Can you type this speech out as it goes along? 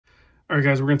All right,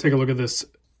 guys, we're going to take a look at this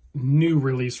new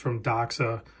release from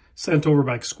Doxa, sent over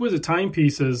by Exquisite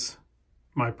Timepieces,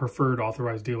 my preferred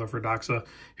authorized dealer for Doxa.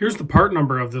 Here's the part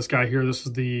number of this guy here. This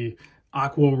is the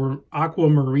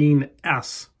Aquamarine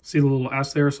S. See the little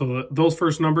S there? So those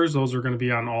first numbers, those are going to be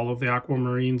on all of the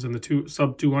Aquamarines and the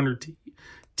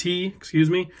Sub200T, excuse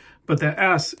me. But that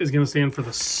S is going to stand for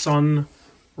the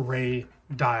SunRay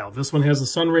dial. This one has the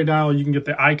SunRay dial. You can get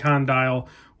the icon dial,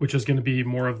 which is going to be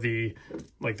more of the,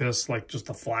 like this, like just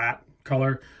the flat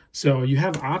color. So you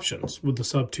have options with the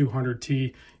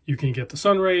Sub200T. You can get the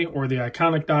SunRay or the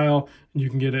iconic dial, and you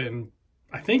can get it in,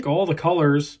 I think, all the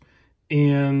colors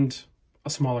and a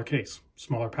smaller case,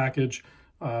 smaller package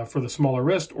for the smaller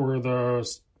wrist or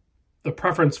the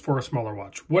preference for a smaller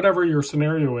watch. Whatever your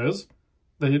scenario is,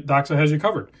 the Doxa has you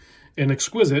covered. And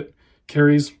Exquisite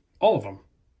carries all of them.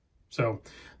 So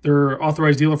they're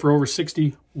authorized dealer for over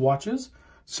 60 watches.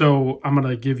 So I'm going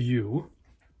to give you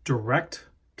direct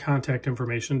contact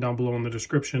information down below in the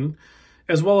description,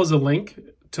 as well as a link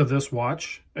to this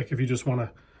watch. Like if you just want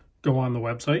to go on the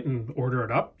website and order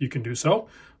it up, you can do so.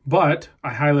 But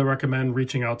I highly recommend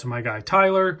reaching out to my guy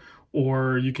Tyler,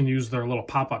 or you can use their little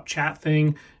pop-up chat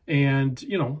thing and,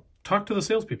 you know, talk to the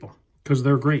salespeople because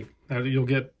they're great. You'll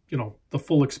get, you know, the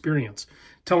full experience.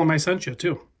 Tell them I sent you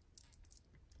too.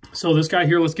 So this guy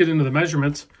here, let's get into the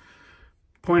measurements.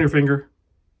 Pointer finger.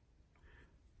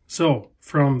 So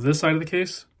from this side of the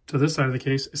case to this side of the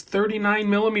case is 39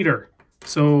 millimeter.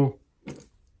 So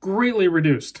greatly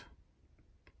reduced.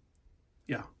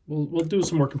 Yeah, we'll do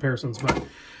some more comparisons, but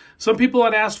some people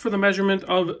had asked for the measurement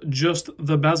of just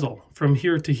the bezel from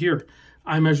here to here.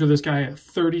 I measure this guy at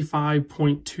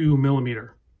 35.2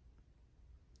 millimeter.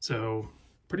 So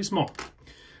pretty small.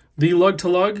 The lug to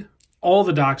lug, all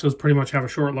the Doxas pretty much have a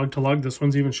short lug to lug. This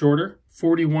one's even shorter,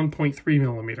 41.3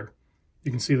 millimeter. You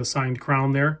can see the signed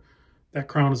crown there. That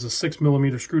crown is a 6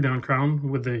 millimeter screw down crown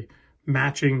with the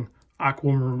matching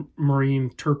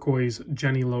Aquamarine turquoise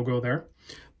Jenny logo there.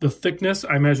 The thickness,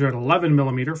 I measure at 11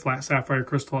 millimeter, flat sapphire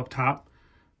crystal up top.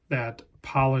 That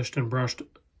polished and brushed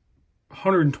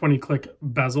 120 click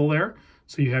bezel there.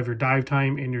 So you have your dive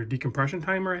time and your decompression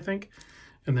timer, I think.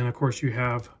 And then of course you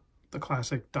have the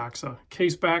classic Doxa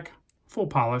case back, full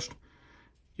polished.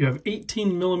 You have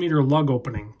 18 millimeter lug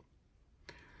opening.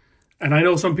 And I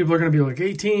know some people are going to be like,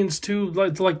 18's too,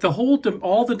 like the whole,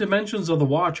 all the dimensions of the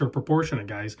watch are proportionate,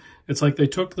 guys. It's like they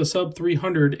took the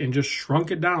Sub300 and just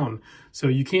shrunk it down. So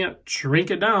you can't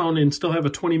shrink it down and still have a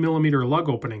 20 millimeter lug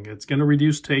opening. It's going to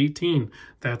reduce to 18.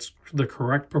 That's the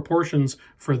correct proportions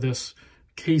for this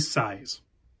case size.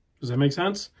 Does that make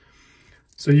sense?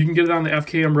 So you can get it on the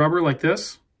FKM rubber like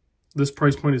this. This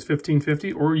price point is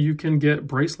 $15.50, or you can get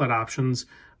bracelet options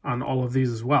on all of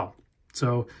these as well.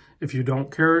 So if you don't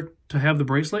care to have the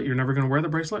bracelet, you're never going to wear the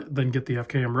bracelet, then get the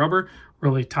FKM rubber.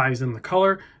 Really ties in the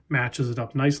color, matches it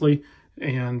up nicely,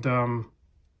 and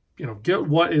you know, get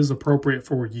what is appropriate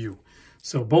for you.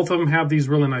 So both of them have these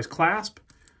really nice clasp.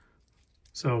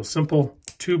 So simple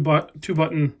two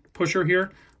button pusher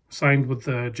here, signed with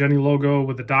the Jenny logo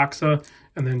with the Doxa,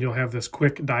 and then you'll have this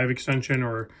quick dive extension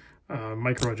or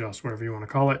micro adjust, whatever you want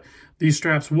to call it. These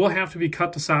straps will have to be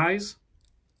cut to size,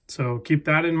 so keep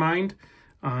that in mind.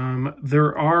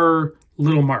 There are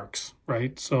little marks,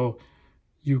 right? So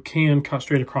you can cut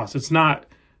straight across. It's not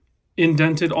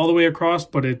indented all the way across,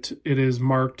 but it is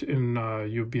marked,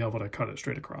 and you'll be able to cut it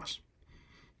straight across.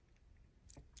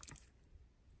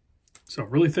 So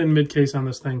really thin mid case on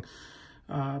this thing.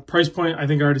 Price point, I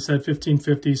think I already said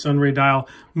 $15.50, SunRay dial.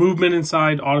 Movement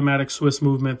inside, automatic Swiss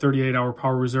movement, 38-hour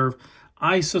power reserve.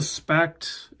 I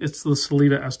suspect it's the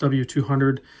Sellita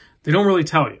SW200. They don't really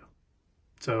tell you.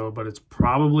 So, but it's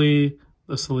probably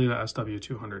the Sellita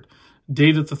SW200.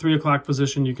 Date at the 3 o'clock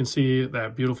position, you can see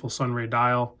that beautiful SunRay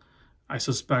dial. I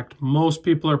suspect most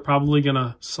people are probably going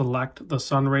to select the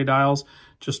SunRay dials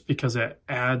just because it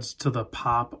adds to the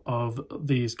pop of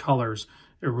these colors.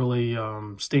 It really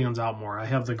stands out more. I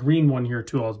have the green one here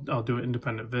too. I'll do an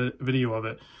independent video of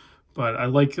it. But I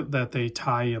like that they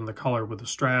tie in the color with the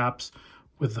straps,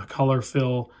 with the color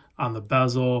fill on the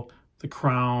bezel, the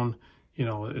crown. You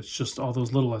know, it's just all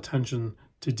those little attention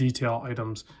to detail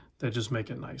items that just make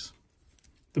it nice.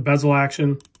 The bezel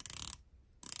action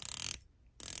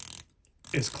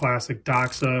is classic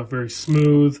Doxa, very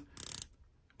smooth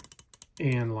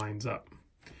and lines up.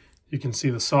 You can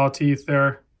see the saw teeth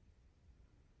there.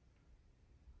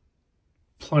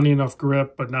 Plenty enough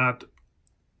grip, but not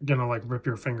gonna like rip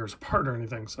your fingers apart or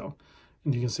anything. So,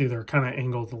 and you can see they're kind of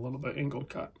angled a little bit, angled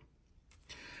cut.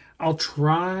 I'll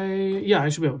try, yeah, I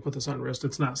should be able to put this on wrist.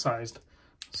 It's not sized.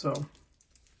 So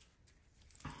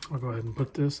I'll go ahead and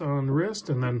put this on the wrist,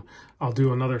 and then I'll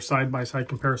do another side-by-side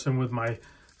comparison with my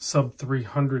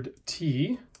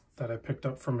Sub200T that I picked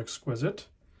up from Exquisite.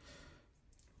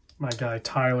 My guy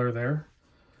Tyler there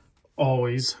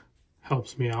always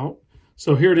helps me out.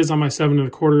 So here it is on my 7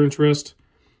 1/4 inch wrist.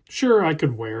 Sure, I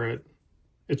could wear it.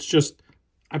 It's just,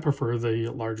 I prefer the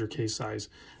larger case size.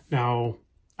 Now,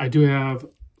 I do have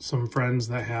some friends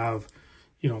that have,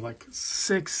 you know, like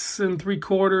 6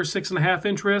 3/4, 6 1/2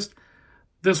 inch wrist.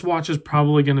 This watch is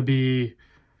probably going to be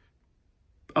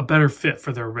a better fit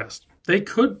for their wrist. They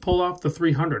could pull off the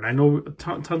 300. I know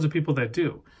tons of people that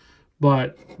do.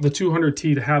 But the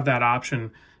 200T, to have that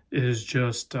option, is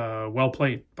just well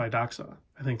played by Doxa.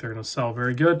 I think they're going to sell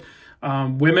very good.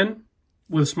 Women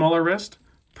with smaller wrist,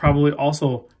 probably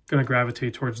also going to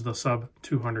gravitate towards the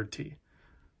Sub200T.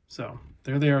 So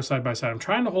there they are side by side. I'm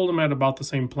trying to hold them at about the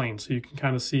same plane so you can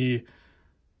kind of see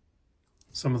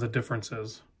some of the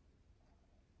differences.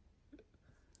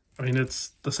 I mean,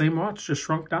 it's the same watch, just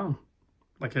shrunk down.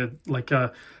 Like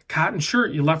a cotton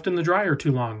shirt you left in the dryer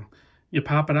too long. You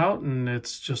pop it out and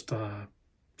it's just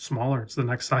smaller. It's the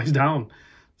next size down.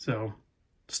 So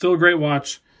still a great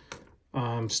watch.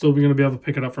 Still going to be able to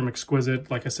pick it up from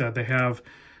Exquisite. Like I said, they have,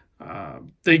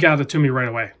 they got it to me right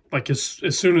away. Like as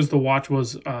soon as the watch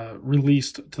was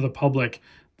released to the public,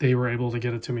 they were able to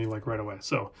get it to me like right away.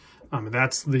 So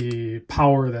that's the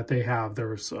power that they have.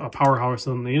 There's a powerhouse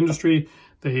in the industry.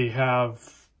 They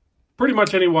have pretty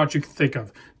much any watch you can think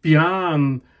of.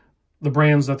 Beyond the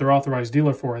brands that they're authorized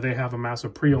dealer for, they have a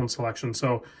massive pre-owned selection.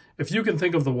 So if you can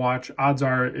think of the watch, odds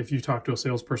are if you talk to a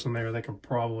salesperson there, they can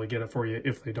probably get it for you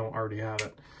if they don't already have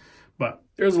it. But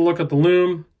here's a look at the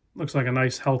lume. Looks like a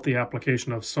nice healthy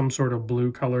application of some sort of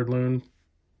blue colored lume,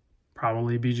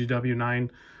 probably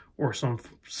BGW9 or some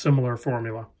similar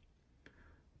formula.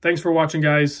 Thanks for watching,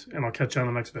 guys, and I'll catch you on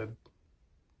the next vid.